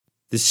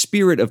The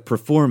spirit of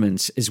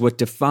performance is what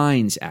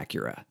defines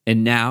Acura.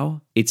 And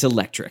now, it's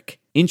electric.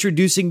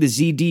 Introducing the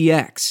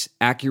ZDX,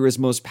 Acura's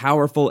most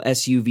powerful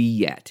SUV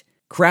yet.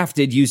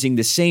 Crafted using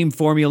the same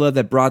formula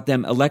that brought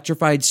them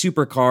electrified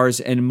supercars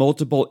and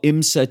multiple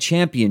IMSA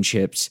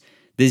championships,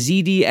 the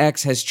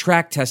ZDX has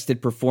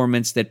track-tested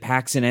performance that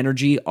packs an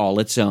energy all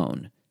its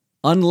own.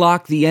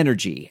 Unlock the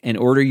energy and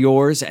order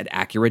yours at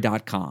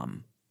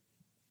Acura.com.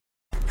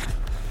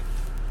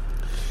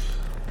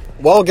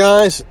 Well,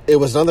 guys, it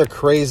was another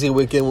crazy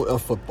weekend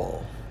of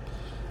football.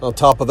 On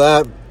top of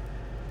that,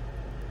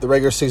 the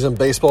regular season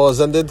baseball has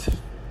ended.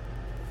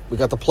 We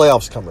got the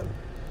playoffs coming.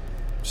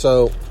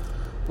 So,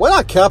 why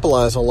not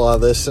capitalize on a lot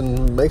of this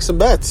and make some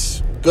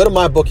bets? Go to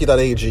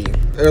mybookie.ag,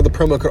 enter the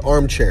promo code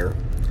ARMCHAIR,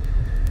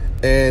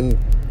 and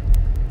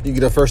you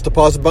get a first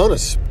deposit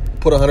bonus.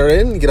 Put 100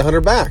 in, you get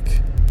 100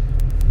 back.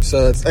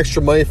 So it's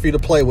extra money for you to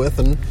play with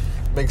and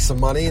make some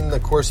money. And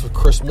of course, with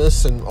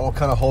Christmas and all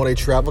kind of holiday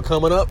travel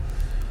coming up,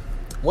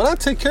 why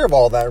not take care of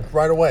all that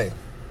right away?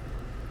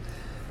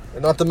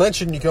 And not to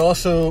mention, you can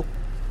also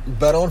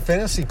bet on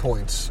fantasy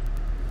points.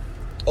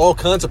 All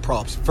kinds of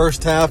props.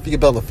 First half, you can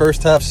bet on the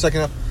first half,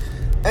 second half,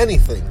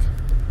 anything.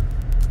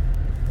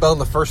 Bet on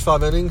the first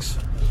 5 innings.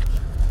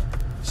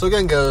 So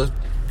again, guys,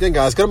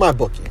 go to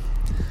MyBookie.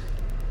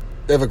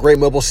 They have a great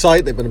mobile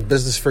site. They've been in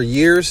business for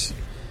years.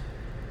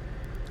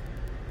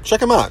 Check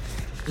them out.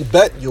 You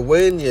bet, you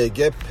win, you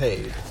get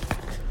paid.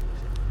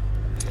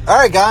 All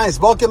right, guys,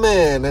 welcome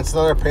in. It's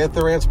another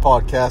Panther Rants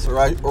podcast,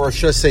 or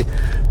should I say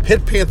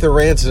Pitt Panther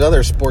Rants and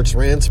other sports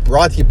rants,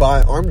 brought to you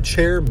by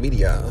Armchair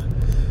Media.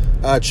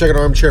 Check out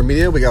Armchair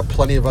Media. We got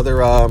plenty of other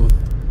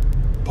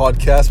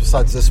podcasts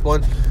besides this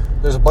one.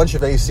 There's a bunch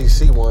of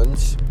ACC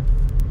ones,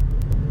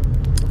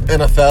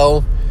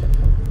 NFL,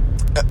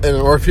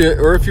 or if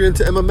you're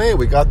into MMA,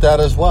 we got that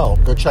as well.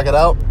 Go check it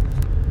out.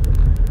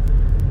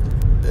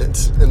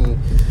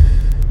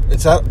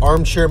 It's at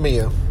Armchair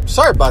Media.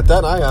 Sorry about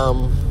that.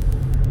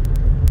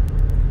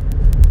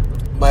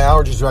 My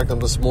allergies were acting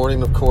this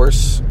morning, of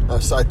course.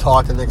 So I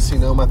talked, and next thing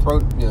you know, my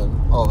throat,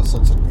 all of a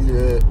sudden,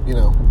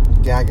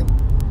 gagging.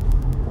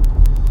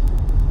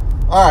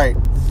 All right.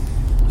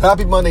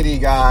 Happy Monday to you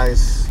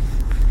guys.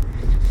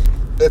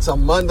 It's a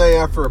Monday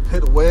after a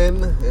Pitt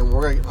win, and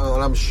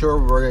I'm sure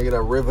we're going to get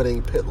a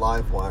riveting Pitt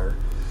live wire.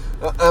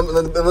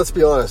 And let's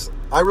be honest,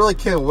 I really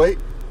can't wait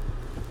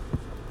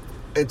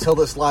until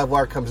this live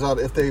wire comes out,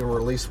 if they even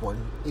release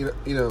one.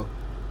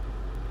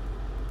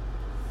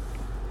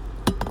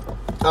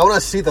 I want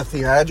to see the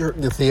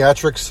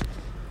theatrics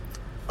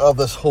of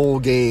this whole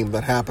game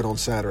that happened on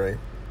Saturday.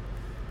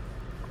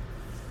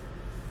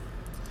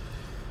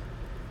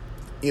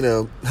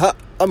 How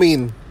are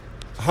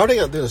they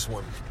going to do this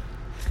one?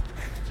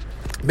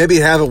 Maybe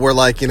have it where,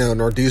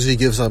 Narduzzi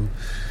gives them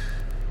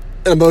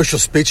an emotional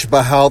speech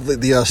about how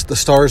the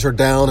stars are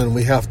down and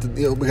we have to,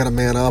 we got to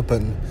man up,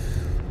 and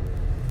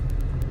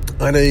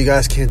I know you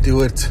guys can't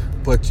do it,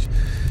 but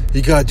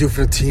you got to do it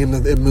for the team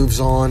that it moves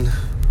on.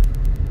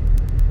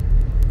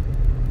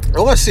 I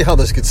want to see how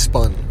this gets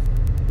spun.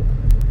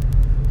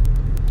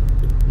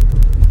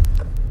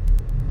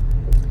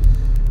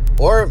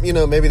 Or,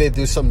 maybe they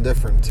do something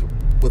different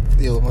with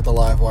the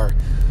live wire.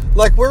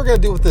 Like we're going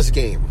to do with this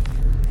game.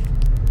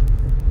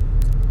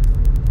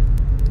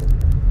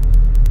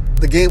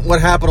 The game,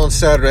 what happened on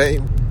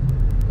Saturday,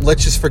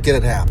 let's just forget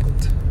it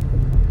happened.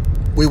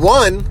 We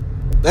won.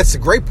 That's the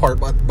great part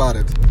about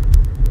it.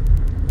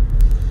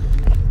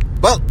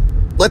 But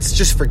let's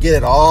just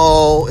forget it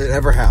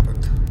ever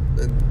happened.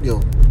 And,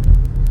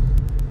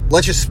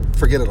 let's just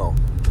forget it all.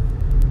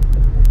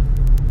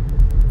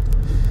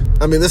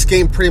 This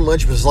game pretty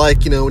much was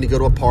like, when you go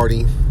to a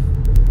party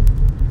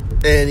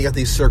and you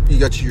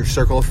got your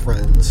circle of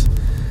friends.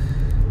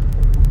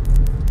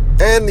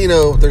 And,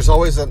 there's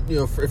always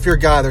if you're a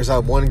guy, there's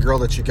that one girl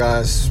that you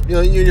guys, you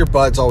and your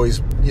buds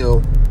always,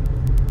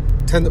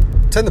 tend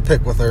to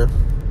pick with her.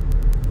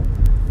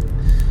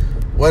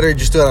 Whether you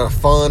just do it out of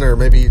fun or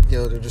maybe,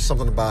 there's just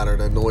something about her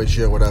that annoys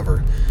you or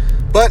whatever.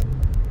 But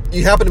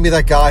you happen to be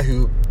that guy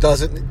who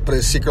doesn't, but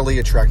is secretly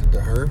attracted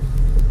to her.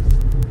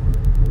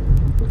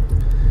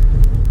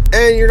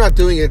 And you're not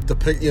doing it to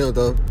pick,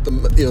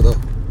 the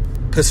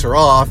piss her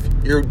off.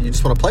 You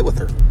just want to play with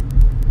her.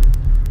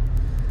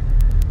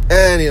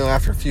 And,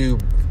 after a few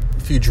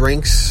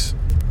drinks,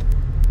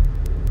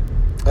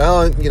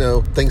 well,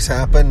 things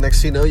happen.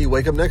 Next thing you know, you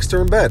wake up next to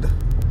her in bed.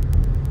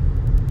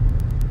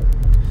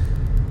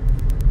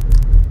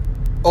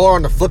 Or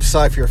on the flip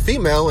side, if you're a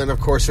female, and of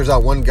course there's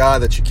that one guy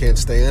that you can't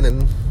stand,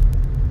 and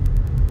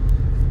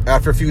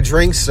after a few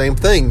drinks, same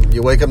thing.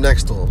 You wake up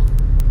next to him.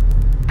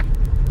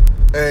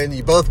 And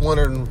you both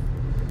wondering,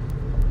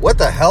 what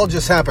the hell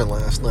just happened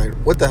last night?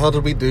 What the hell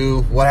did we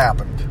do? What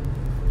happened?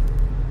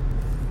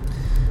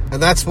 And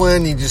that's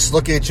when you just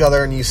look at each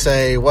other and you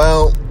say,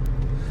 well,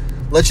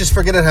 let's just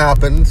forget it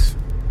happened.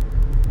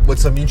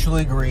 Let's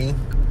mutually agree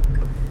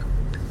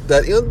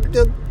that,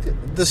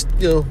 this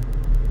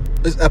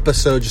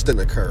episode just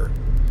didn't occur.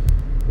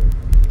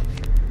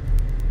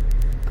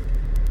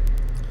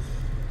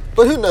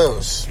 But who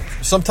knows?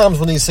 sometimes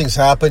when these things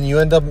happen, you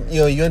end up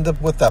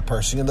with that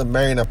person. You end up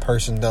marrying that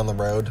person down the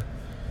road.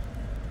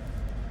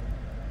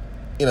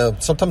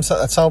 Sometimes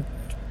that's how,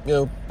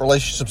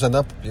 relationships end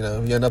up. You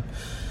end up,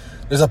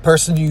 there's a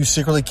person you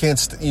secretly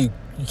you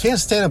can't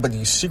stand them, but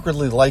you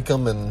secretly like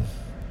them,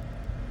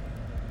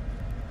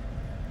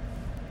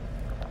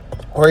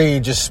 or you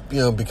just,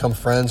 become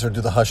friends or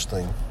do the hush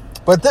thing.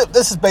 But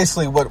this is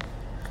basically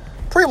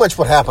pretty much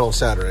what happened on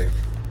Saturday.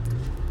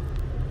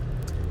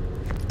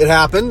 It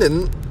happened,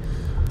 and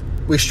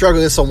we struggled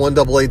against a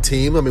 1AA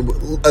team. I mean,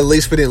 at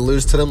least we didn't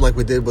lose to them like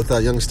we did with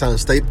Youngstown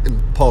State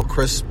and Paul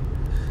Crisp.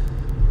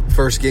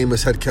 First game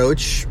as head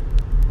coach.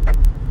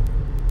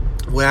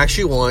 We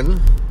actually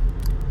won.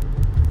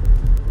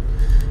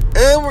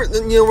 And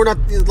we're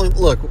not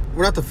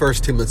the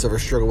first team that's ever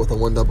struggled with a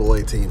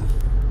 1AA team.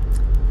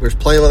 There's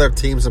plenty of other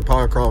teams in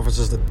power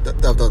conferences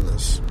that have done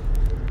this.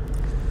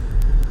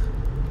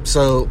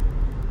 So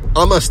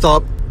I'm going to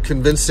stop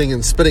convincing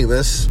and spinning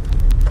this.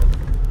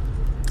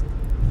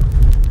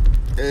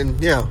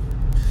 And yeah,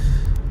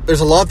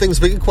 there's a lot of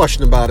things we can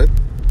question about it.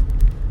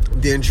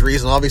 The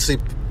injuries, and obviously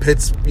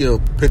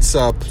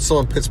some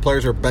of Pitt's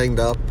players are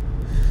banged up.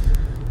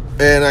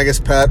 And I guess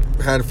Pat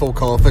had full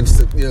confidence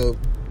that,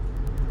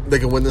 they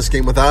can win this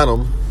game without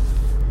him.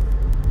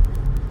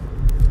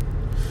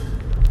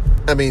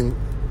 I mean,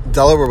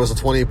 Delaware was a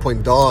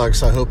 28-point dog,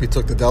 so I hope he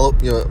took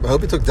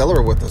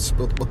Delaware with us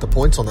with the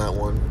points on that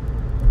one.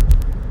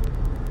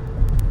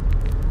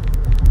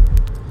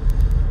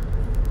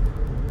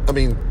 I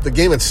mean, the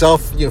game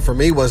itself, for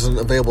me, wasn't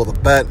available to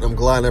bet, and I'm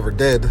glad I never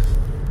did.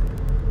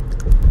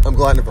 I'm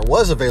glad it never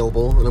was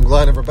available, and I'm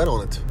glad I never bet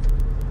on it.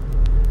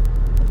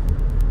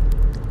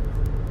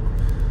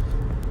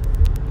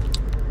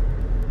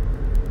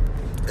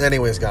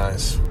 Anyways,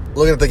 guys,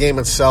 looking at the game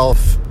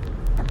itself,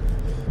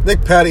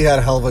 Nick Patty had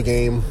a hell of a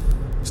game,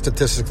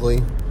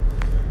 statistically.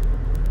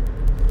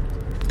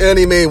 And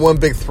he made two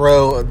big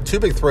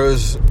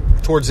throws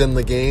towards the end of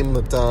the game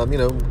that,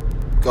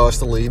 got us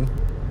the lead.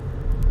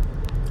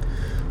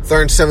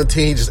 3rd and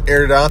 17, he just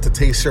aired it out to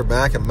Taysir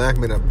Mack, and Mack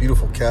made a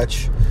beautiful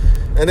catch.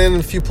 And then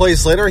a few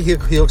plays later, he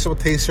hooks up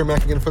with Taysir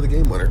Mack again for the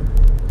game winner.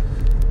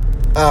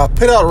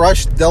 Pitt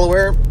outrushed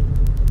Delaware,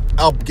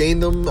 outgained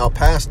them,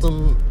 outpassed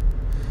them.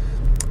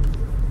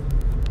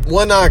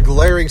 One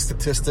glaring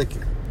statistic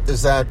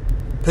is that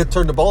Pitt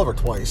turned the ball over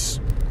twice.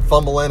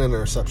 Fumble and an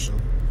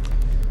interception.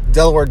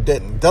 Delaware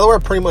didn't. Delaware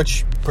pretty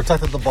much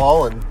protected the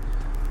ball and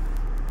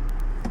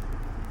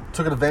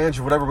took advantage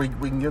of whatever we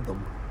can give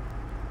them.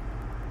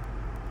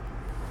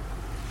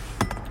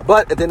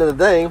 But at the end of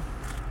the day,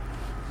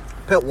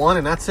 Pitt won,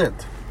 and that's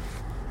it.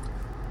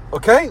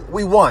 Okay?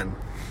 We won.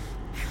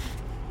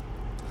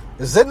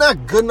 Is it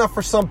not good enough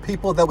for some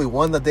people that we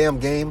won the damn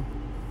game?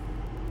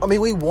 I mean,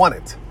 we won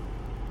it.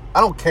 I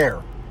don't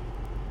care.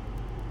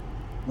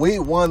 We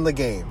won the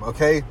game,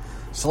 okay?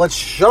 So let's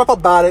shut up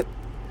about it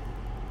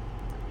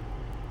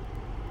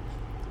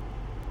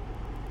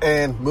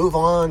and move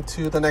on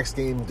to the next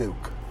game,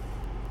 Duke.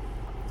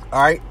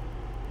 All right?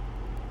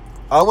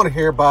 I want to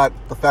hear about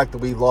the fact that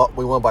we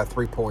won by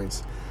 3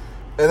 points.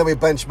 And then we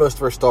benched most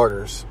of our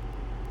starters.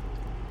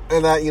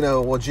 And that,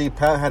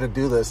 Pat had to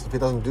do this. If he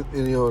doesn't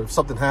do, if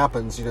something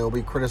happens,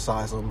 we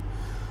criticize him.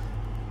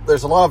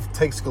 There's a lot of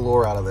takes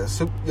galore out of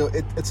this.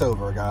 It's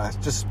over, guys.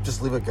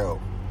 Just leave it go.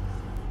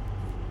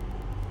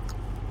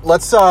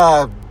 Let's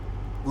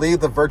leave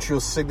the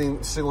virtual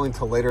signaling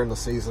till later in the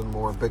season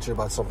more and bitching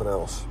about something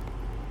else.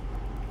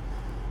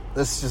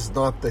 This is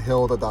not the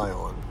hill to die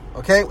on.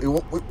 Okay?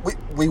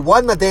 We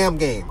won the damn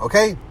game,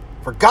 okay?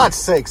 For God's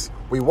sakes,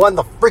 we won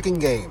the freaking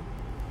game.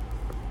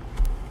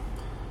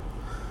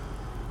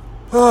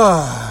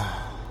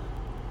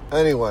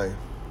 Anyway,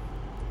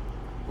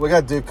 we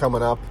got Duke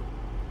coming up.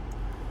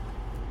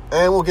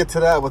 And we'll get to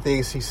that with the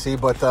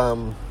ACC, but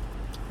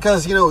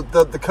because,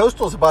 the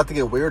Coastal's about to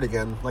get weird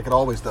again, like it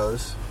always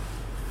does.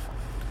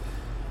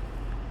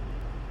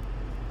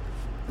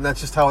 And that's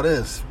just how it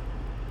is.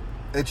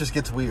 It just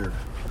gets weird.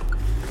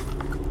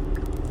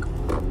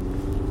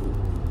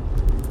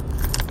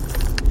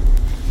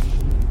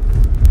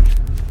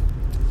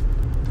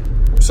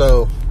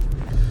 So,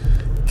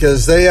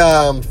 because they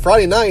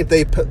Friday night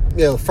they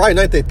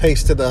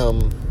pasted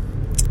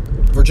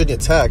Virginia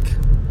Tech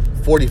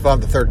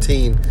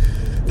 45-13.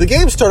 The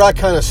game started out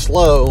kind of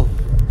slow.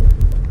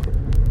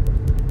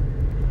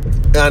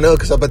 And I know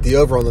because I bet the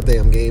over on the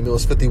damn game. It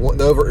was 51.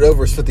 The over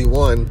was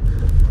 51.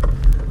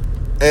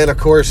 And of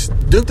course,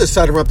 Duke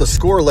decided to run up the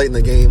score late in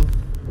the game,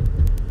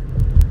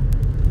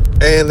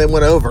 and they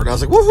went over. And I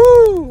was like,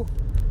 woohoo!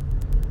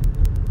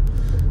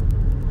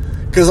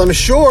 Because I'm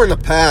sure in the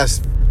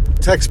past,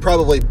 Tech's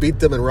probably beat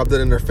them and rubbed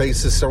it in their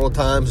faces several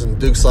times. And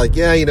Duke's like,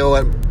 yeah, you know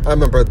what? I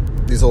remember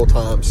these old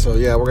times. So,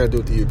 yeah, we're going to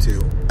do it to you,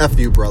 too. F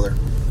you, brother.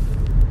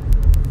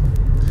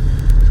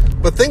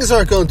 But things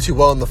aren't going too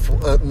well in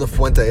the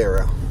Fuente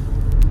era.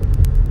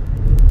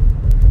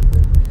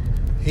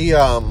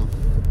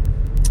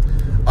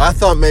 I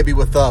thought maybe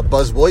with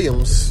Buzz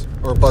Williams,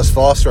 or Buzz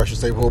Foster, I should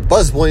say. Well,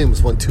 Buzz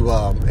Williams went to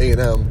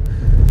A&M.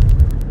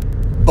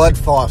 Bud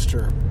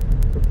Foster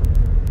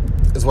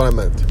is what I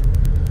meant.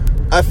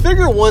 I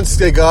figure once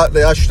they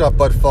ushered out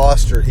Bud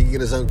Foster, he could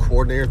get his own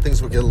coordinator,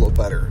 things would get a little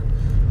better.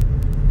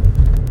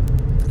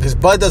 Because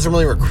Bud doesn't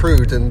really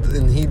recruit,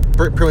 and he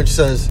pretty much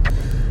says,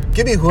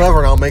 give me whoever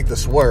and I'll make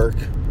this work.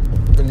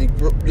 And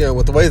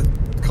with the way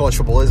college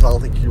football is, I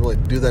don't think you really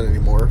do that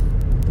anymore.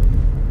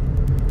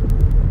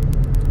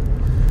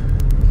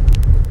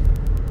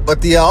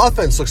 But the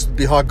offense looks to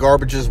be hot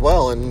garbage as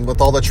well, and with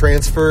all the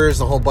transfers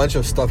and a whole bunch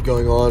of stuff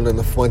going on in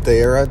the Fuente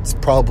era, it's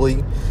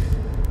probably...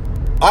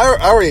 I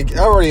already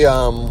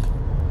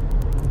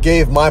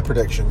gave my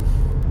prediction,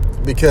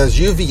 because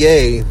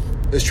UVA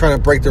is trying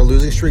to break their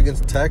losing streak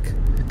against Tech,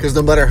 because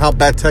no matter how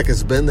bad Tech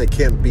has been, they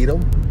can't beat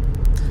them.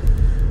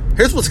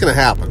 Here's what's going to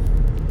happen.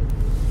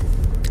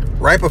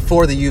 Right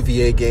before the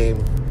UVA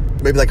game,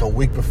 maybe like a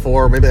week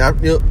before, Tech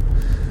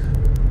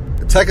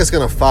is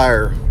going to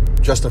fire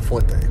Justin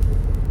Fuente.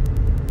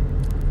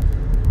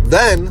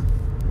 Then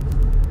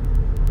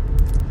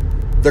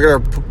they're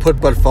going to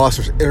put Bud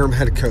Foster as interim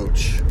head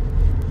coach.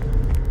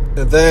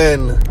 And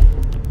then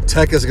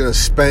Tech is going to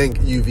spank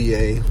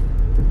UVA.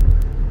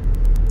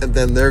 And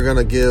then they're going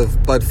to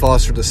give Bud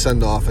Foster the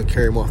send-off and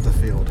carry him off the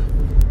field.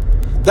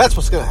 That's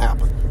what's going to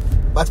happen.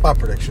 That's my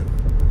prediction.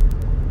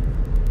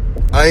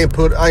 I ain't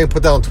put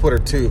that on Twitter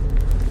too.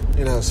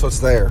 So it's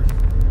there.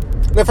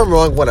 And if I'm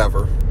wrong,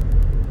 whatever.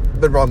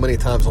 I've been wrong many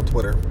times on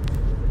Twitter.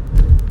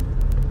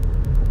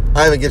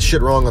 I even get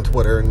shit wrong on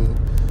Twitter, and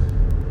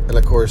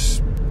of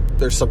course,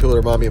 there's some people that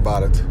remind me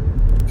about it.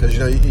 Because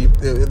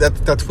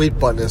that tweet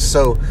button is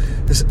so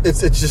it's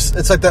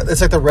like that.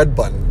 It's like the red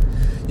button.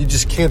 You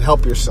just can't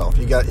help yourself.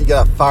 You got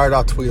to fire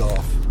that tweet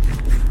off.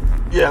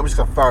 Yeah, I'm just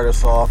gonna fire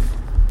this off.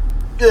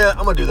 Yeah,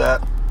 I'm gonna do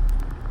that.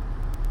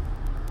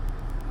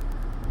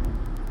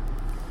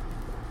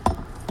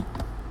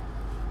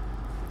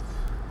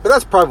 But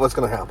that's probably what's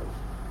gonna happen.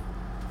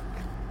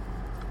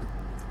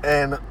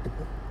 And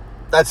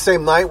that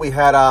same night we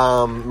had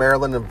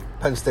Maryland and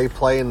Penn State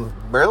play, and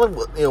Maryland,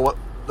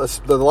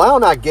 the line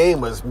on that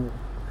game was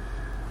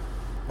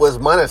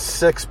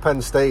 -6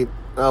 Penn State.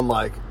 And I'm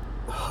like,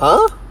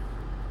 huh?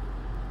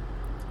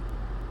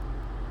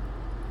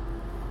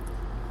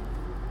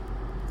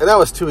 And that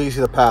was too easy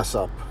to pass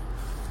up.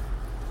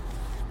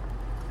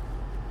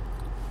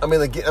 I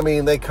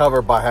mean, they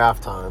covered by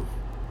halftime.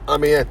 I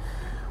mean,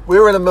 we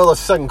were in the middle of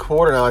the second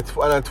quarter now,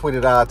 and I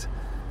tweeted out,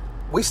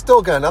 we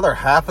still got another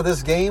half of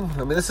this game? I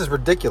mean, this is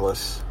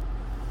ridiculous.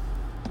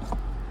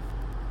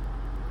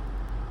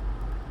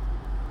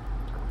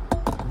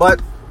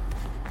 But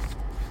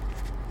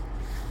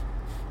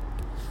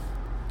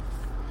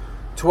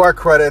to our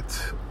credit,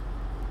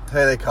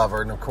 hey, they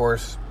covered, and of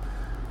course,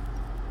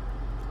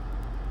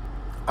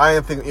 I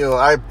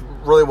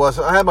really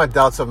wasn't. I had my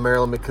doubts of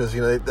Maryland because,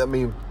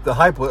 the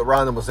hype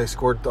around them was they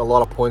scored a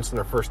lot of points in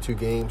their first two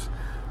games.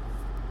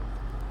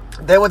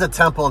 They went to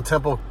Temple, and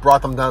Temple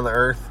brought them down to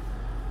earth.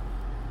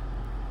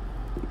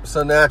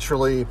 So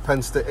naturally,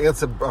 Penn State, you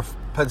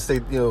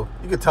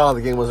could tell how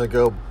the game was going to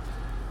go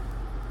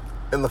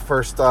in the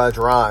first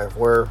drive,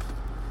 where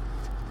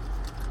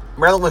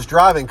Maryland was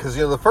driving because,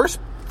 the first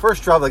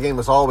drive of the game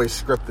was always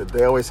scripted.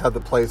 They always had the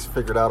plays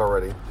figured out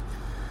already.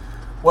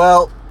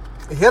 Well,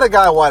 he hit a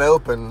guy wide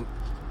open,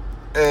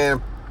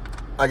 and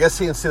I guess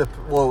he didn't see at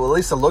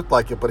least it looked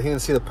like it, but he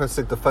didn't see the Penn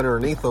State defender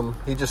underneath him.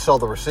 He just saw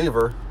the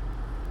receiver.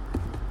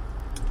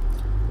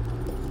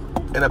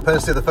 And a Penn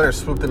State defender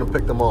swooped in and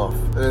picked them off.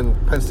 And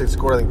Penn State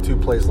scored, I think, 2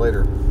 plays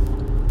later.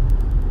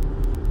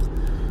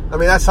 I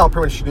mean, that's how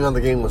pretty much you knew how the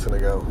game was going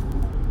to go.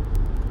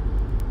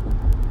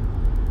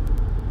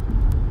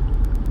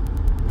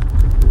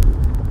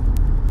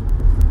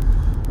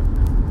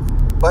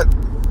 But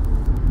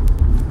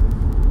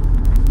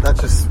that's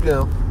just,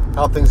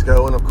 how things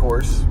go. And, of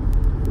course,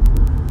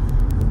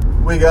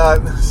 we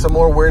got some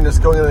more weirdness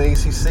going on in the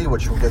ACC,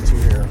 which we'll get to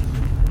here.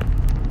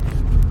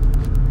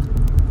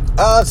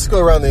 Let's go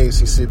around the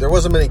ACC. There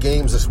wasn't many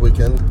games this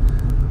weekend.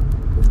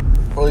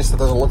 Or at least it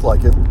doesn't look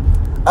like it.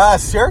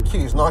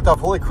 Syracuse knocked off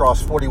Holy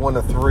Cross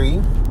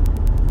 41-3.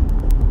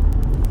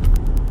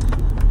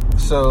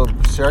 So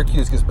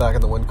Syracuse gets back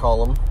in the win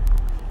column.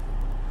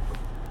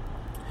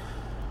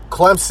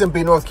 Clemson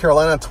beat North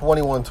Carolina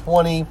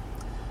 21-20.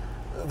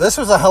 This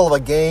was a hell of a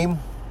game.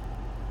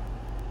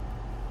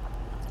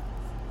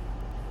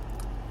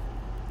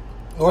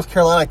 North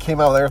Carolina came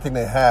out with everything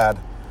they had.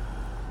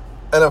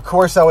 And of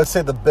course, I would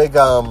say the big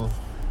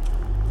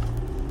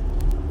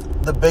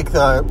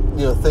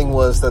thing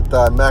was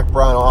that Mac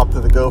Brown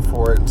opted to go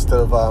for it instead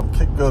of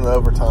going to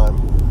overtime.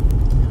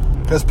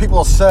 Because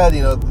people said,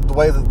 the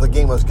way that the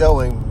game was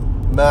going,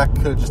 Mac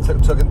could have just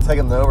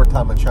taken the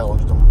overtime and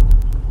challenged him.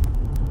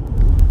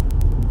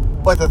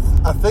 But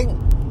I think,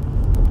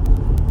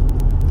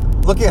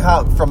 looking at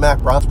how from Mac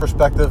Brown's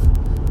perspective,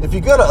 if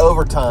you go to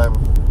overtime,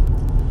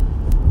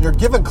 you're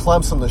giving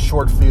Clemson the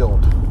short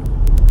field.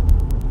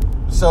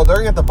 So they're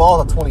going to get the ball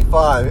at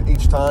 25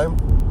 each time.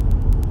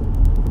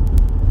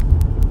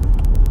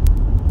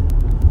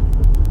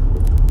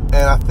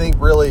 And I think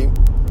really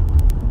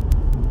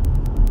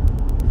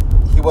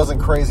he wasn't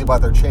crazy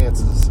about their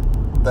chances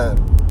then.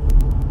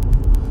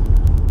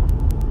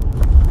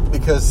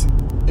 because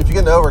if you get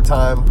into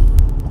overtime,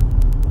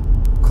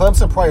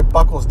 Clemson probably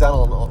buckles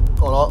down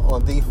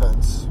on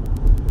defense.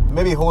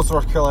 Maybe holds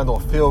North Carolina to a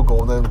field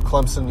goal, and then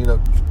Clemson,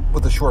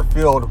 with the short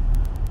field,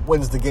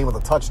 wins the game with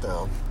a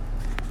touchdown.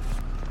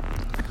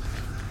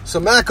 So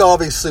Mac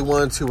obviously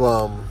wanted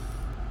to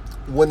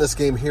win this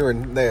game here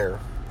and there,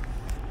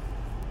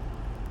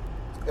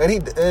 and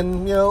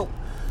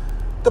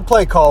the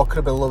play call could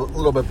have been a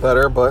little bit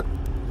better, but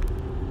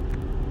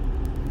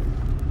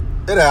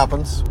it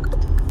happens.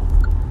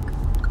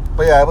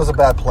 But yeah, it was a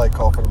bad play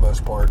call for the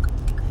most part.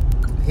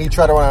 He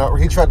tried to run out.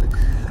 I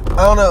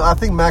don't know. I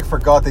think Mac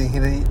forgot that he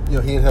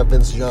didn't have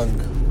Vince Young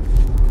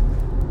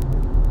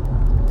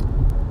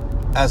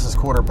as his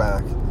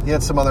quarterback. He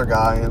had some other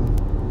guy, and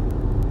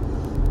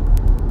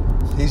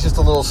he's just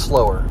a little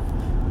slower.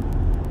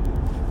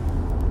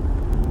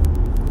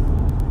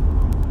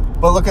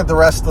 But look at the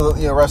rest of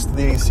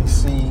the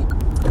ACC.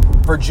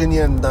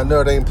 Virginia and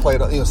Notre Dame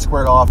played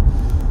squared off,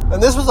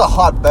 and this was a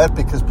hot bet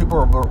because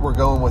people were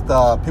going with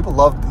people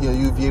loved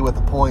UVA with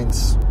the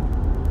points.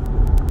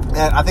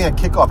 And I think at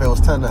kickoff it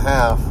was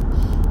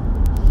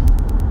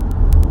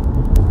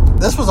 10.5.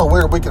 This was a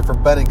weird weekend for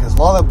betting because a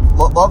lot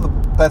of the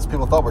bets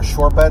people thought were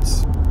short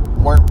bets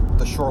weren't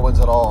the short ones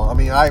at all. I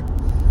mean, I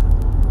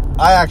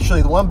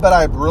actually, the one bet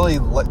I really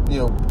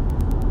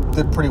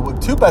did pretty well.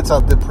 Two bets I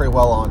did pretty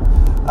well on.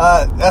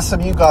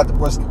 SMU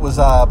was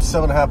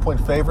 7.5 point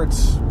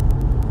favorites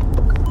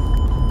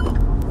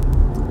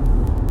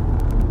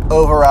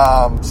over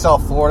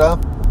South Florida.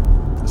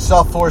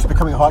 South Florida is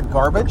becoming hot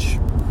garbage.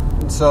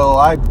 So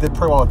I did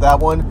pretty well with that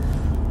one,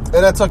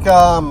 and I took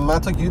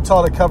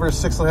Utah to cover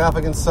 6.5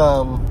 against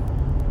or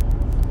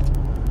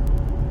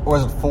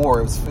was it 4?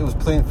 It was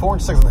between 4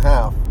 and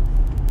 6.5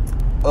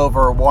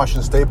 over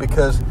Washington State,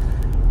 because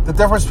the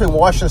difference between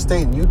Washington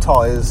State and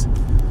Utah is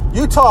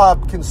Utah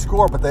can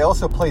score, but they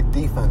also play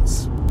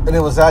defense, and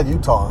it was at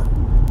Utah,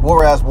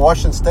 whereas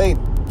Washington State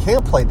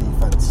can't play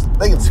defense.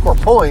 They can score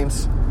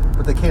points,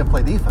 but they can't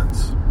play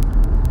defense.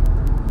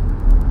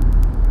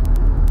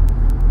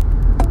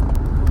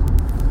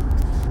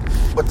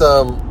 But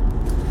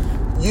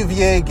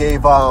UVA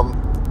gave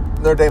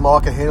Notre Dame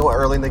all can handle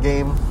early in the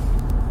game.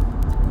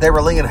 They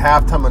were leading at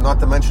halftime, and not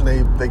to mention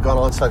they got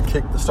an onside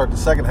kick to start the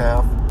second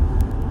half.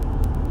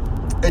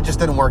 It just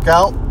didn't work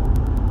out.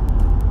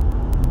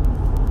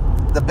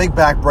 The big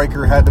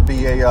backbreaker had to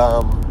be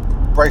a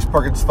Bryce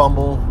Perkins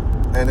fumble,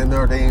 and then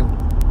Notre Dame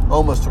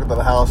almost took it to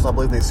the house. And I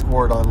believe they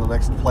scored on the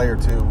next play or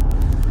two.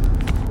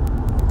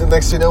 The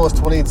next thing you know, it was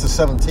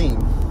 28-17.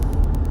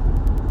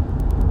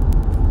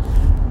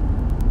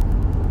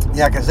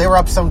 Yeah, because they were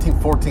up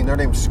 17-14. Notre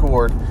Dame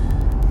scored.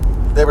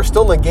 They were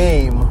still in the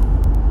game,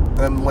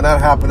 and when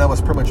that happened, that was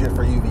pretty much it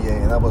for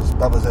UVA. That was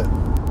it.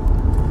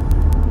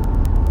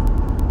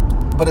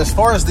 But as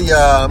far as the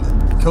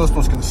Coast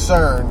was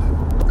concerned,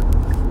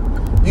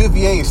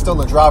 UVA is still in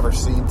the driver's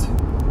seat,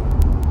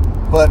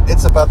 but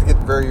it's about to get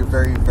very,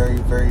 very, very,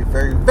 very,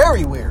 very,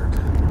 very weird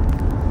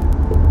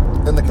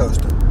in the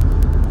Coast.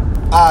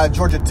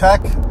 Georgia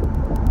Tech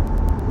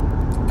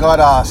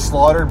got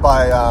slaughtered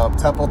by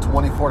Temple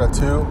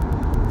 24-2.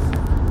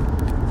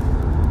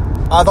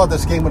 I thought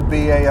this game would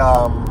be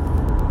a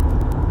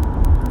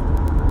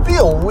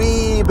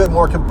wee bit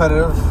more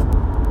competitive,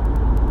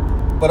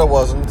 but it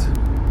wasn't.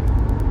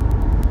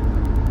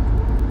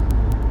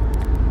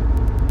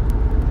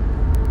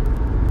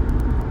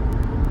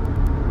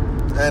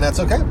 And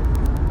that's okay.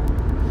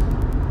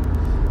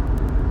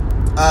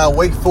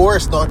 Wake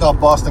Forest knocked off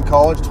Boston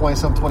College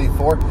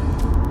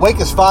 27-24. Wake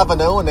is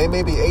 5-0, and they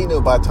may be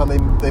 8-0 by the time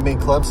they made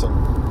Clemson.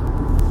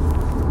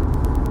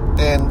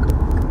 And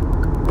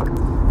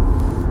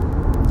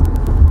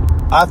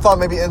I thought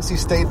maybe NC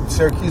State and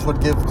Syracuse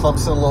would give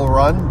Clemson a little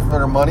run for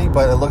their money,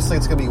 but it looks like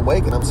it's going to be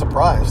Wake, and I'm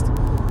surprised.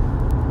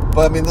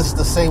 But, I mean, this is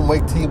the same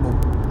Wake teams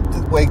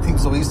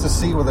that we used to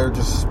see, where they're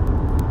just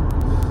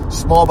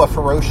small but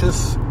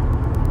ferocious.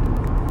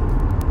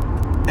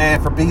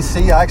 And for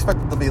BC, I expect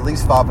them to be at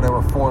least 5-0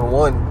 or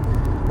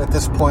 4-1. At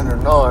this point, they're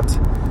not.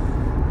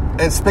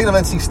 And speaking of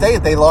NC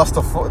State, they lost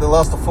to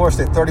Florida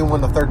State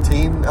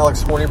 31-13.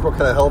 Alex Hornibrook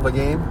had a hell of a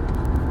game.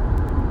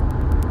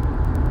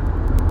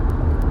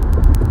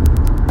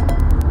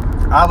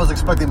 I was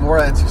expecting more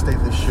at NC State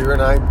this year,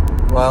 and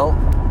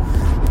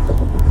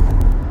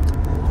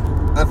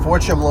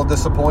unfortunately, I'm a little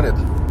disappointed.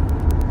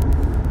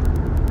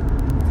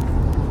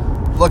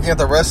 Looking at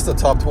the rest of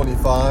the top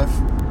 25,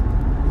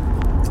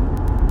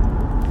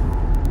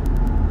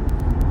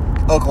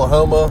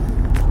 Oklahoma,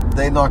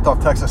 they knocked off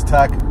Texas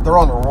Tech. They're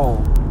on the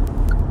roll.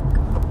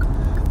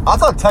 I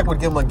thought Tech would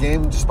give them a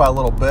game just by a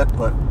little bit,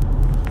 but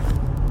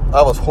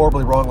I was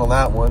horribly wrong on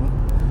that one.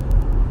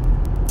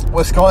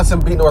 Wisconsin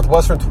beat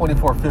Northwestern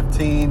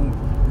 24-15.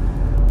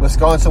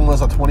 Wisconsin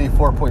was a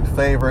 24-point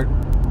favorite.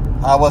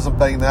 I wasn't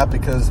betting that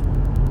because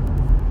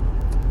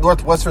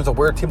Northwestern's a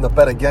weird team to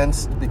bet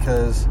against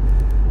because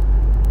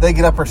they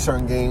get up for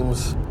certain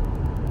games,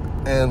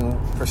 and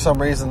for some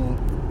reason,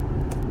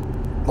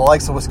 the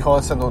likes of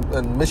Wisconsin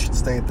and Michigan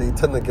State, they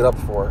tend to get up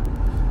for.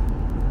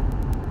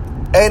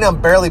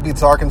 A&M barely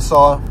beats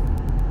Arkansas.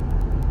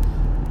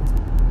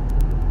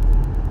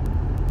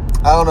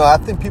 I don't know. I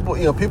think people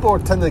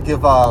tend to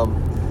give, I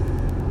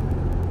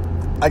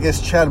guess,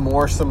 Chad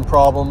Morris some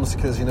problems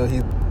because, he's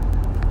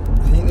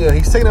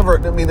taken over.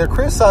 I mean, they're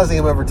criticizing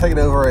him over taking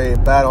over a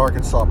bad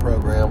Arkansas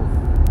program.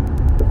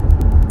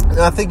 And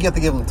I think you have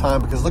to give him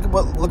time because look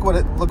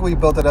what he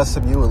built at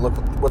SMU and look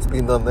what's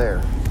being done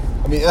there.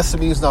 I mean,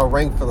 SMU is now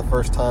ranked for the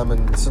first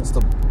time since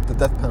the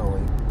death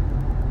penalty.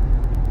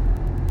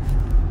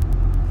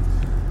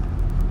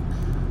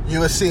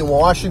 USC and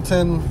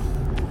Washington.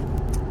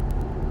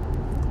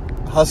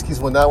 Huskies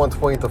win that one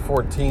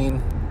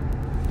 20-14.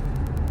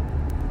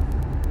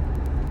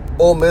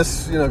 Ole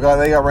Miss, they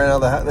got ran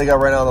out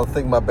of the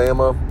thing by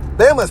Bama.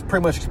 Bama's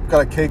pretty much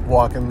got a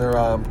cakewalk in their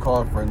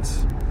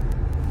conference.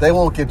 They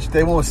won't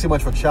see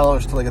much of a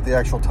challenge until they get the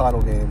actual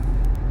title game,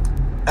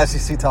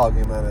 SEC title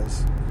game, that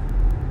is.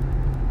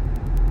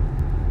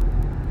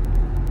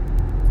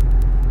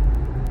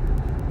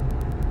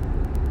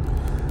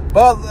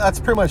 But that's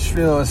pretty much,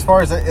 as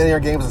far as any of our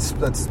games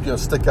that's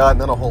stick out,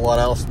 not a whole lot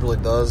else really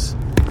does.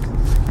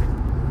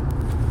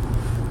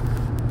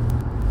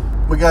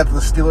 We got the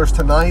Steelers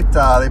tonight.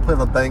 They play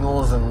the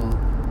Bengals, and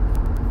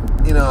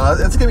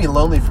it's gonna be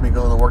lonely for me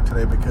going to work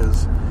today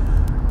because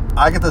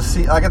I get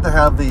to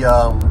have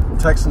the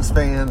Texans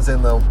fans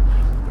and the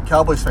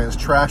Cowboys fans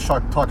trash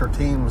talk their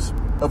teams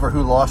over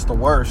who lost the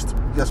worst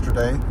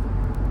yesterday,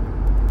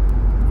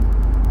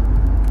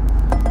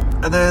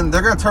 and then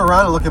they're gonna turn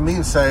around and look at me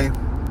and say,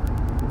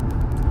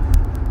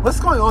 "What's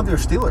going on with your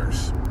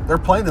Steelers? They're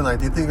playing tonight.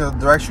 Do you think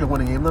they're actually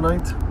going to win a game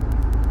tonight?"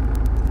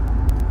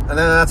 And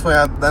then that's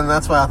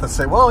why I have to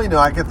say, well,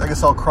 I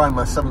guess I'll cry in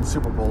my 7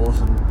 Super Bowls,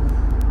 and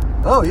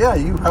oh yeah,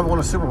 you haven't won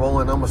a Super Bowl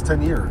in almost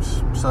 10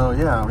 years, so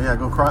yeah,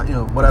 go cry,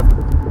 whatever.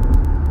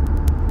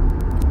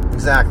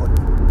 Exactly.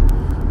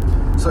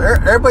 So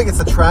everybody gets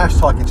to trash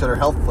talk each other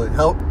health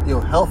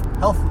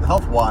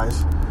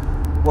wise,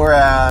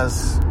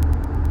 whereas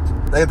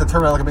they have to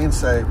turn around and look at me and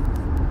say,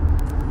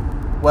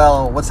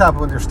 well, what's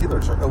happened with your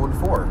Steelers? Are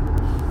 0-4.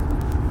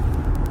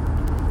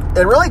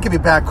 It really could be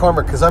bad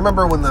karma because I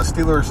remember when the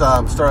Steelers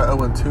started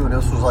 0-2, and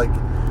this was like,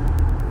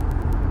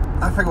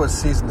 I forget what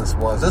season this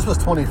was. This was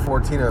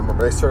 2014. I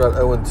remember they started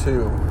out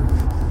 0-2,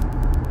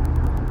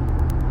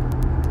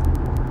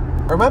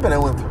 or it might have been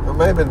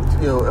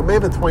 0-3. It may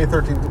have been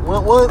 2013.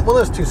 One of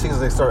those 2 seasons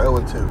they started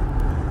 0-2,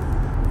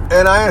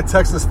 and I had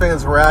Texans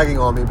fans ragging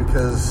on me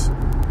because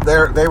they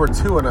were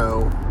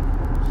 2-0,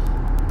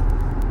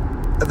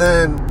 and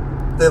then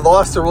they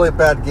lost a really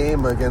bad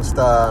game against,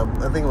 I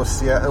think it was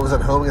Seattle. It was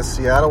at home against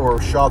Seattle, where it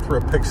was shot through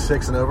a pick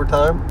 6 in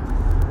overtime,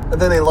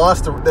 and then they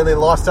lost out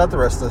the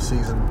rest of the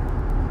season.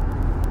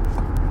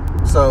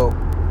 So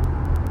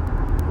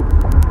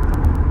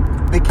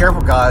be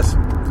careful, guys.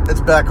 It's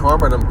bad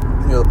karma to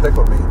pick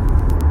with me.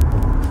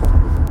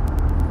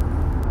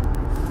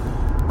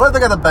 But they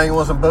got the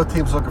Bengals, and both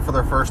teams looking for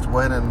their first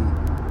win, and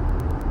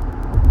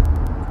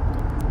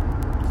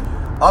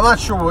I'm not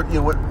sure what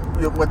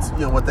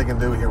they can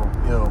do here.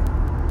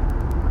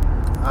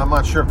 I'm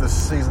not sure if this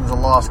season's a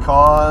lost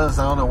cause.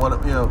 I don't know what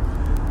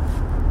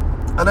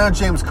I know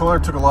James Conner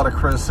took a lot of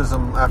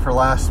criticism after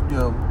last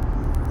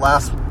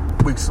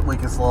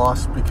week's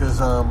loss because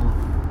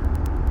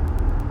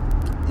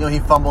he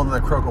fumbled in the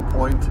critical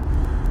point.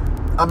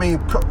 I mean,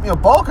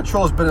 ball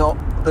control has been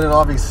an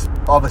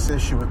obvious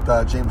issue with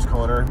James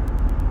Conner.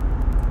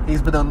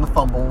 He's been on the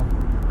fumble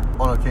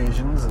on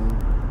occasions, and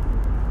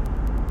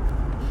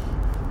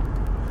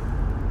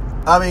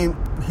I mean,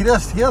 he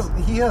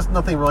has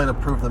nothing really to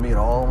prove to me at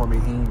all. I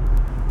mean,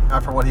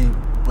 after what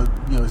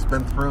he's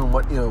been through and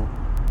what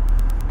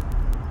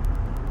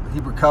he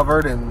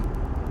recovered and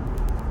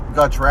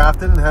got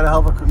drafted and had a hell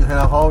of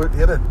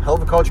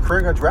a college career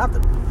and got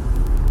drafted.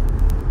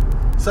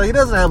 So he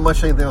doesn't have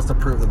much anything else to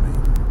prove to me.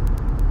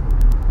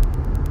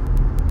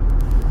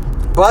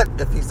 But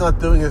if he's not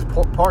doing his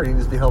part, he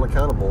needs to be held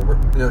accountable.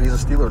 He's a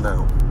Steeler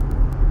now.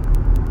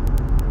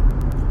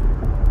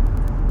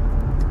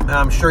 And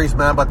I'm sure he's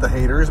mad about the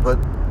haters, but,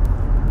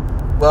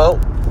 well,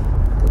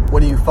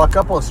 when you fuck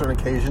up on certain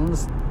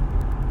occasions,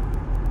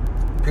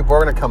 people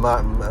are going to come out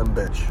and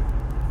bitch.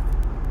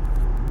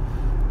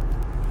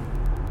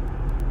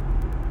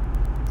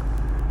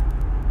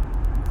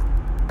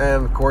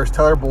 And, of course,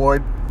 Tyler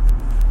Boyd,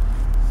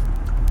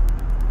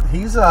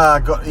 he's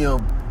having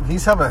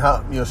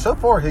so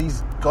far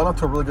he's gone up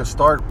to a really good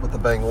start with the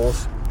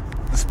Bengals,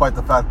 despite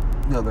the fact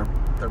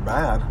they're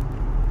bad.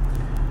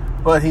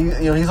 But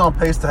he's on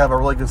pace to have a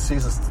really good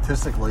season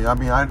statistically. I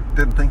mean, I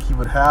didn't think he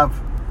would have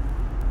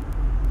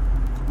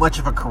much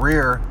of a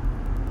career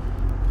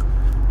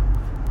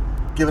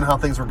given how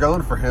things were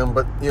going for him.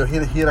 But he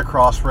hit a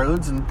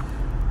crossroads and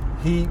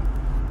he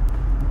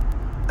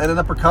ended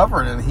up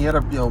recovering, and he had a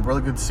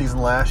really good season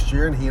last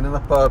year, and he ended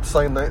up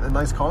signing a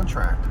nice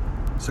contract.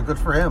 So good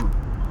for him.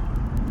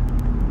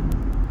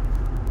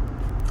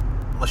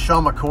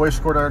 LaShawn McCoy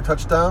scored another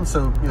touchdown,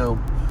 so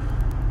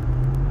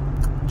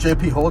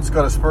J.P. Holtz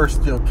got his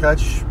first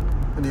catch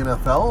in the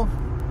NFL.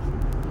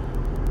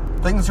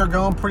 Things are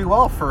going pretty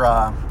well for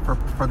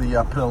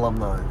the Pitt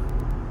alumni.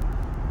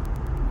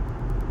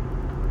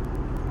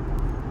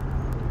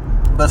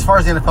 But as far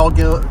as the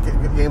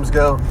NFL games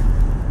go,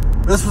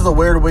 this was a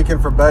weird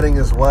weekend for betting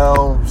as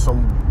well.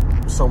 Some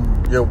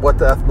what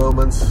the F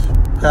moments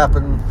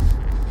happened.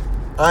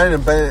 I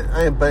didn't bet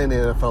any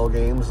NFL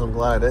games. I'm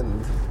glad I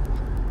didn't.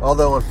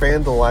 Although on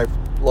FanDuel,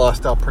 I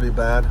lost out pretty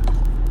bad.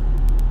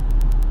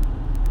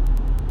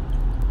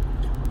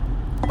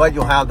 But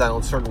you'll have that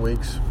on certain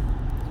weeks.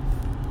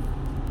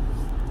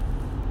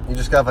 You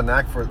just got to have a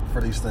knack for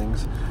these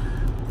things.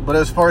 But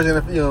as far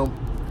as,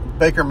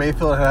 Baker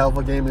Mayfield had a hell of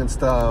a game against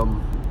the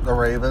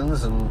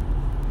Ravens. And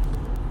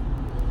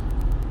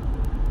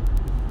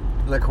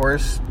of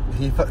course,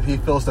 he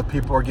feels that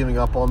people are giving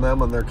up on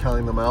them and they're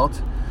counting them out.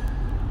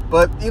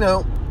 But,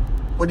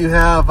 when you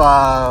have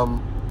a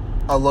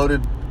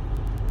loaded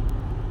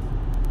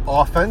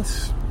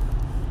offense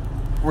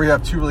where you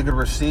have two really good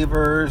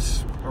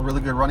receivers, a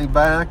really good running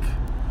back,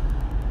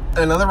 and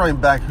another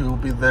running back who will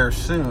be there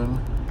soon.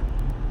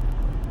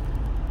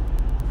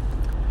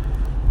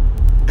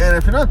 And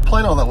if you're not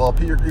playing all that well,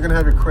 you're going to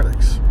have your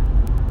critics.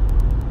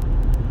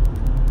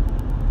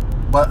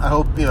 But I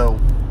hope,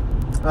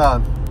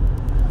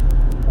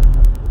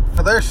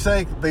 for their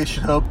sake, they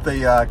should hope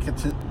they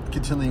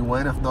continually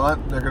win. If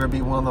not, they're going to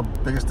be one of the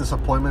biggest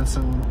disappointments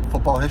in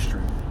football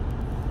history.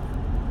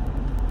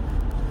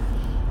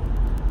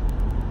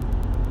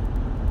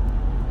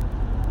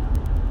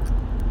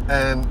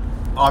 And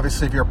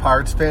obviously, if you're a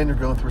Pirates fan, you're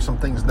going through some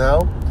things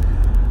now.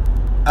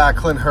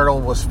 Clint Hurdle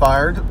was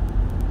fired.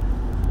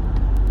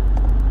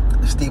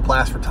 Steve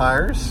Blass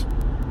retires.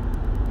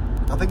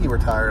 I think he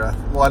retired.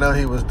 I know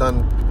he was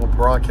done with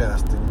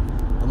broadcasting.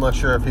 I'm not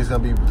sure if he's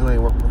going to be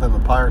doing work within the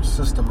Pirates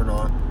system or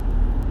not.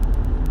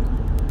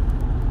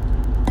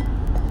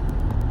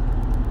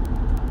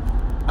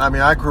 I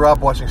mean, I grew up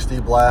watching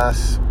Steve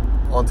Blass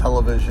on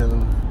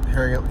television,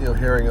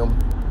 hearing him.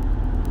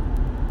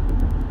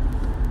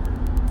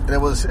 And it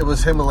was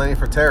him and Lanny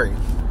Fratteri.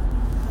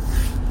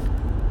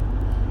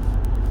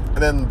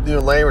 And then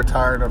Lanny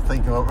retired, I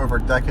think, over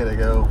a decade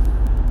ago.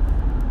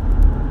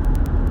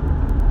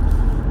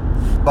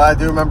 But I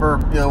do remember,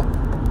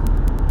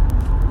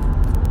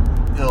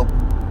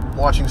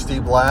 watching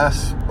Steve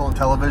Blass on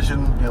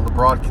television.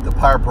 The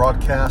Pirate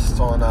broadcasts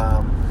on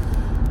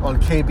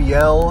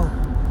KBL,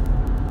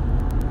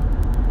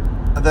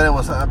 and then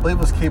I believe it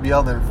was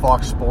KBL, then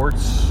Fox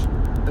Sports.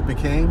 It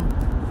became.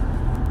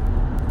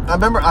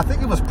 I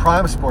think it was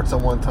Prime Sports at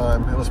one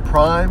time. It was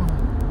Prime,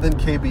 then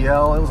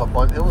KBL. It was a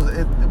bunch. It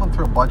went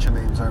through a bunch of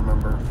names. I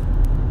remember.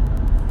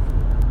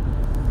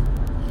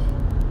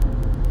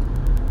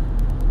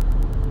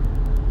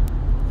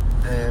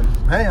 And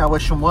hey, I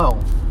wish him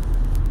well.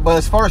 But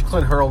as far as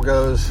Clint Hurdle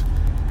goes,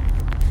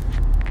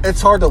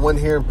 it's hard to win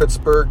here in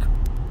Pittsburgh,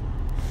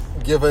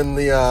 given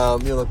the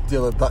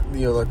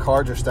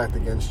cards are stacked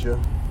against you.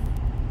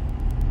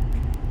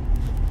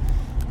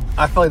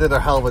 I feel like they did a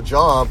hell of a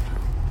job.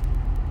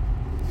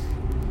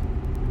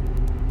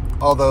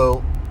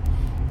 Although,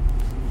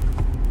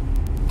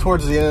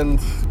 towards the end,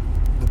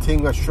 the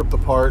team got stripped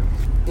apart.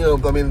 At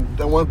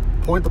one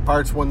point, the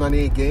Pirates won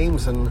 98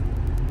 games, and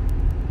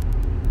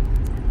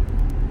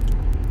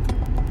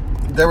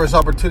there was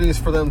opportunities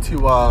for them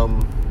to,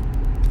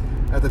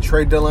 at the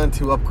trade deadline,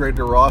 to upgrade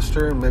their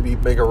roster and maybe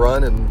make a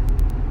run, and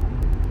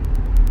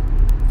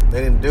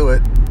they didn't do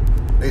it.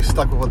 They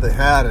stuck with what they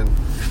had, and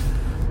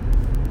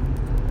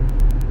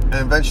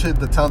eventually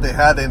the talent they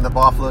had, they ended up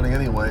offloading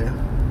anyway.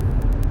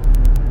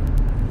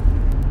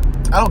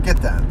 I don't get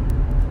that.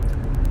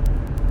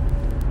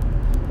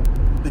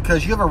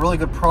 Because you have a really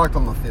good product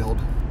on the field.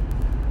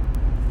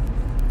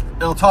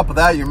 And on top of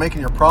that, you're making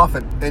your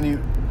profit, and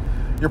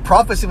your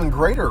profit's even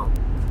greater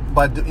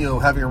by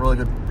having a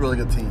really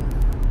good team.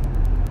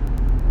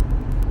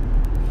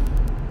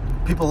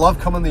 People love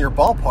coming to your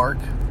ballpark.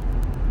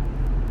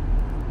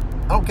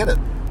 I don't get it.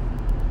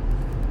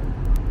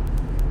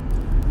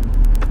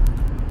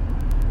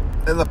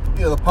 And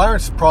the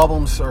Pirates'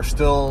 problems are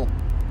still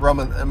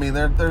running. I mean,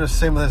 they're the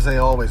same as they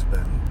always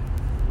been.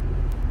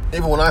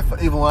 Even when I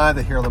had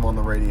to hear them on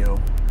the radio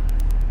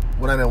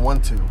when I didn't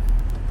want to.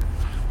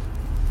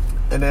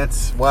 And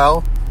it's,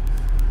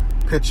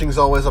 pitching's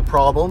always a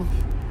problem.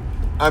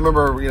 I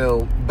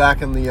remember,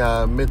 back in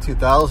the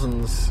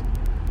mid-2000s,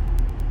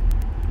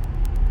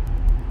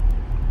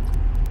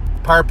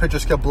 Pirate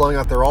pitchers kept blowing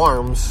out their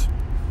arms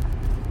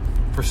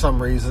for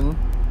some reason.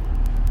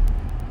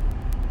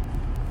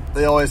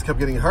 They always kept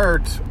getting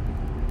hurt.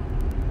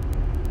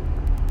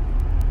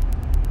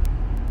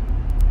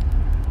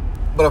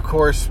 But of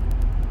course,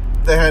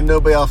 they had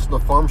nobody else in the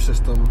farm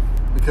system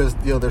because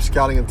their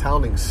scouting and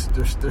talenting,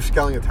 their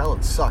scouting and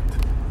talent sucked.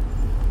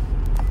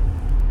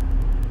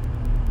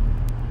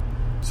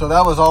 So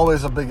that was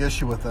always a big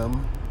issue with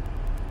them.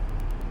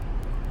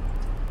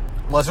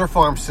 Was their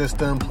farm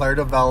system, player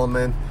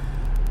development,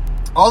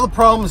 all the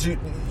problems you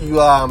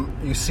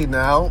see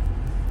now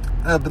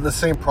have been the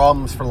same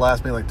problems for the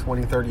last maybe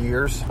 20, 30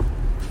 years.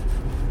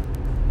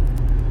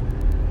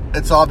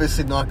 It's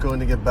obviously not going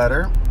to get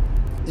better.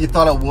 You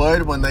thought it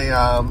would when they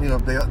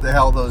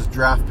held those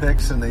draft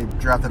picks and they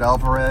drafted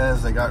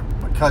Alvarez, they got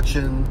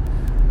McCutchen,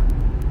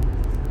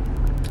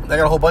 They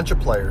got a whole bunch of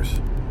players.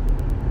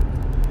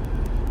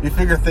 You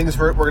figure things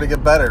were going to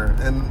get better,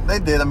 and they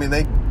did. I mean,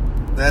 they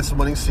had some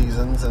winning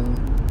seasons, and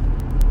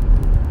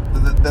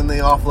then they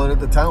offloaded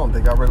the talent.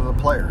 They got rid of the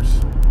players,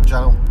 which I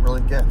don't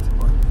really get,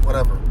 but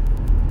whatever.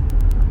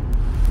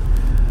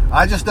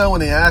 I just know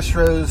when the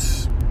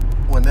Astros,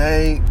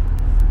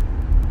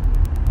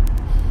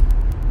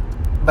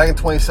 back in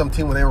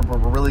 2017, when they were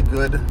really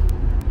good,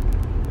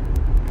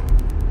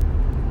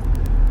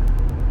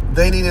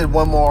 they needed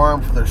one more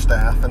arm for their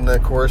staff, and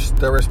of course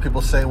there was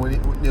people saying we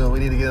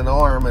need to get an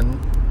arm, and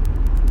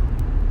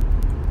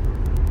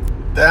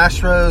the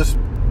Astros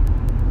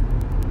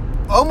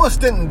almost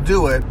didn't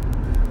do it,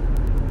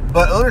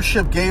 but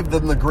ownership gave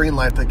them the green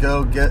light to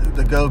go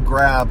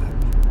grab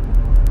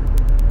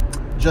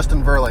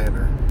Justin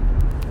Verlander.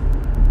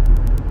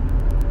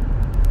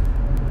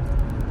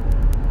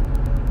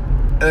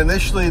 And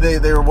initially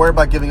they were worried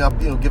about giving up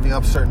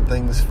certain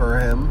things for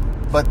him.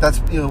 But that's,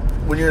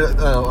 when you're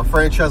a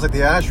franchise like the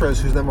Astros,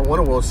 who's never won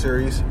a World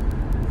Series,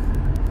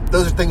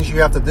 those are things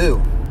you have to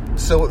do.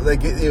 So they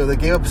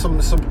gave up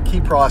some key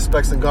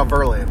prospects and got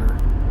Verlander.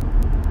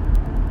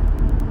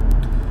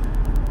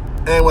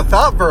 And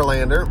without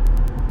Verlander,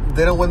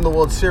 they don't win the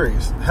World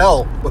Series.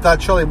 Hell, without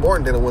Charlie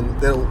Morton, they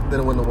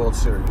don't win the World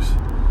Series.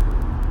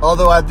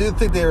 Although I do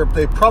think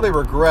they probably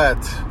regret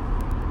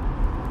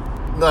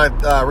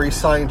not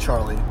re-signing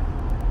Charlie.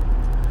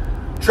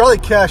 Charlie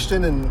cashed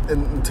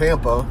in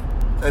Tampa,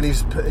 and he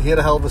had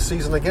a hell of a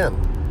season again.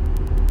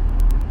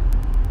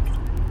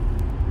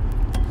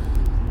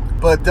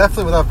 But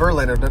definitely without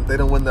Verlander, they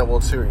don't win that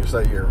World Series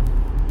that year.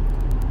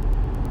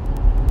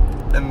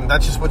 And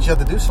that's just what you have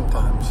to do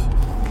sometimes.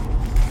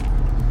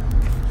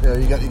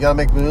 You got to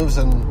make moves,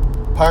 and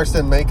Pirates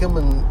didn't make them,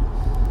 and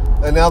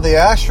now the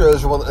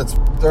Astros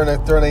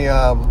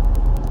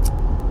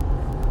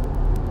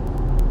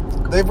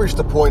they've reached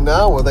a point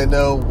now where they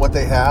know what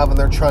they have, and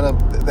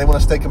they want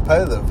to stay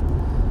competitive.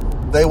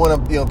 They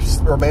want to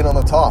remain on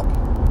the top.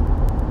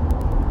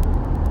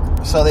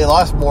 So they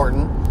lost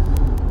Morton.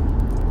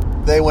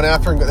 They went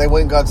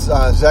and got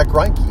Zach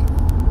Greinke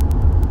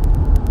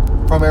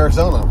from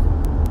Arizona.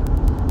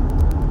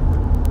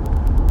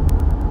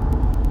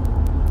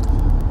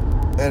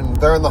 And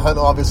they're in the hunt,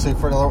 obviously,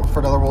 for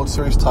another World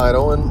Series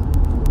title, and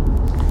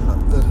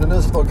who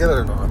knows if they'll get it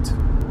or not.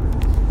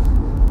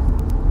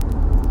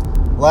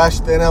 They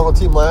didn't have a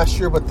team last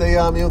year, but they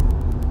had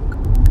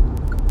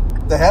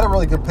a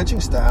really good pitching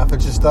staff.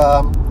 It's just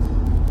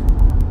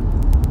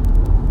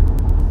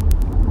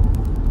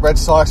Red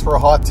Sox were a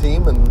hot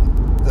team, and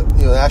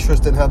the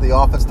Astros didn't have the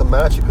offense to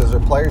match it because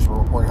their players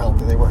weren't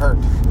healthy. They were hurt.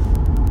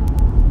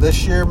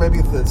 This year, maybe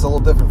it's a little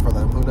different for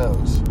them. Who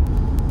knows?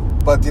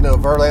 But,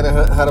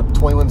 Verlander had a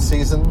 21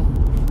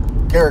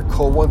 season. Garrett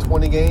Cole won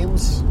 20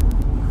 games.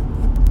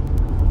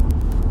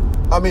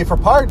 I mean, for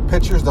Pirate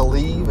pitchers to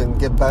leave and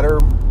get better,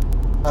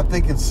 I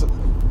think it's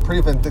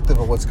pretty vindictive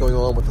of what's going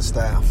on with the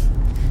staff.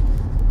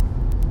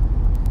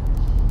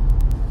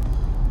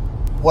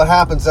 What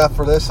happens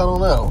after this, I don't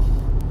know.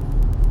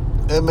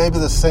 It may be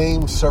the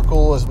same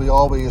circle as we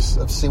always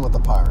have seen with the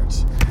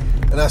Pirates.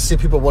 And I see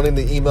people wanting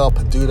to email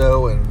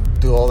Peduto and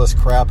do all this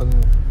crap,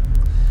 and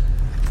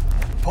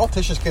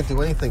politicians can't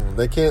do anything.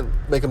 They can't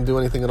make them do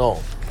anything at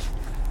all.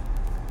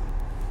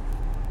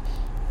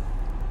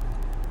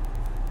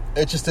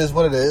 It just is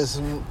what it is,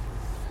 and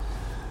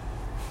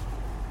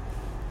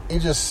you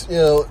just,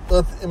 you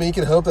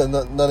can hope that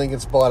nothing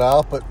gets bought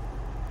out, but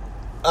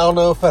I don't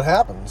know if that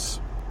happens.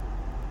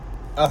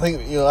 I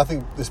think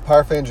these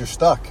Pirate fans are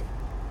stuck.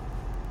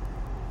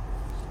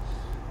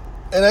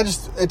 And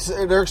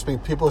it irks me.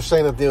 People are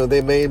saying that,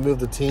 they may move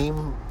the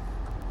team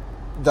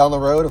down the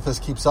road if this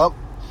keeps up.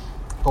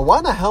 But why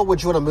in the hell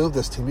would you want to move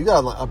this team? You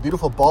got a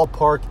beautiful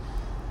ballpark.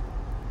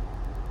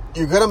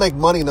 You're going to make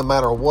money no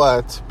matter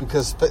what,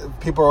 because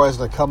people are always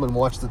going to come and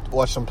watch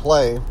them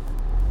play.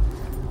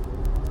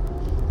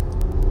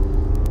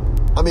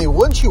 I mean,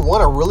 wouldn't you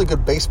want a really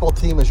good baseball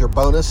team as your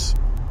bonus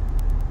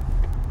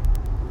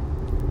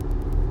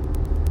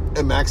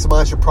and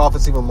maximize your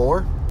profits even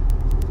more?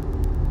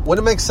 Would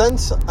it make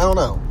sense? I don't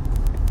know.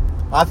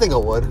 I think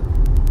it would.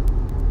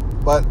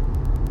 But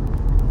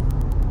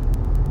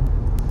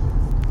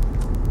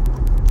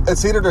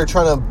it's either they're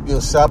trying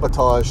to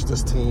sabotage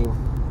this team,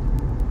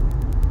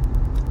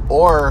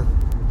 or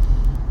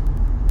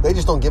they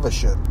just don't give a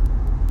shit.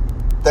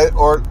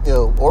 Or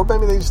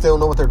maybe they just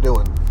don't know what they're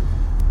doing.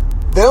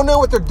 They don't know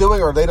what they're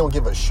doing, or they don't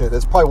give a shit.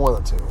 It's probably one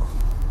of the two.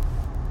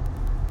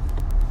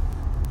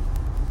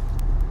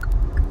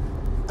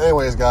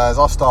 Anyways, guys,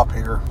 I'll stop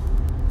here.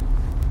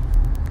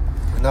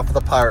 Enough of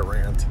the Pirate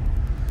rant.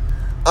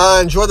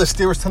 Enjoy the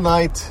Steelers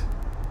tonight.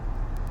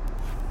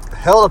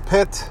 Hell to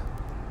Pitt.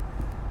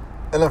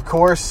 And of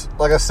course,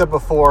 like I said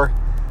before,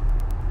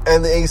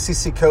 and the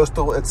ACC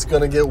Coastal, it's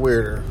going to get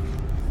weirder.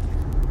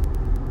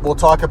 We'll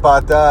talk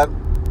about that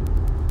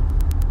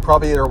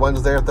probably either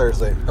Wednesday or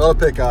Thursday. Hell to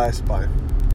Pitt, guys. Bye.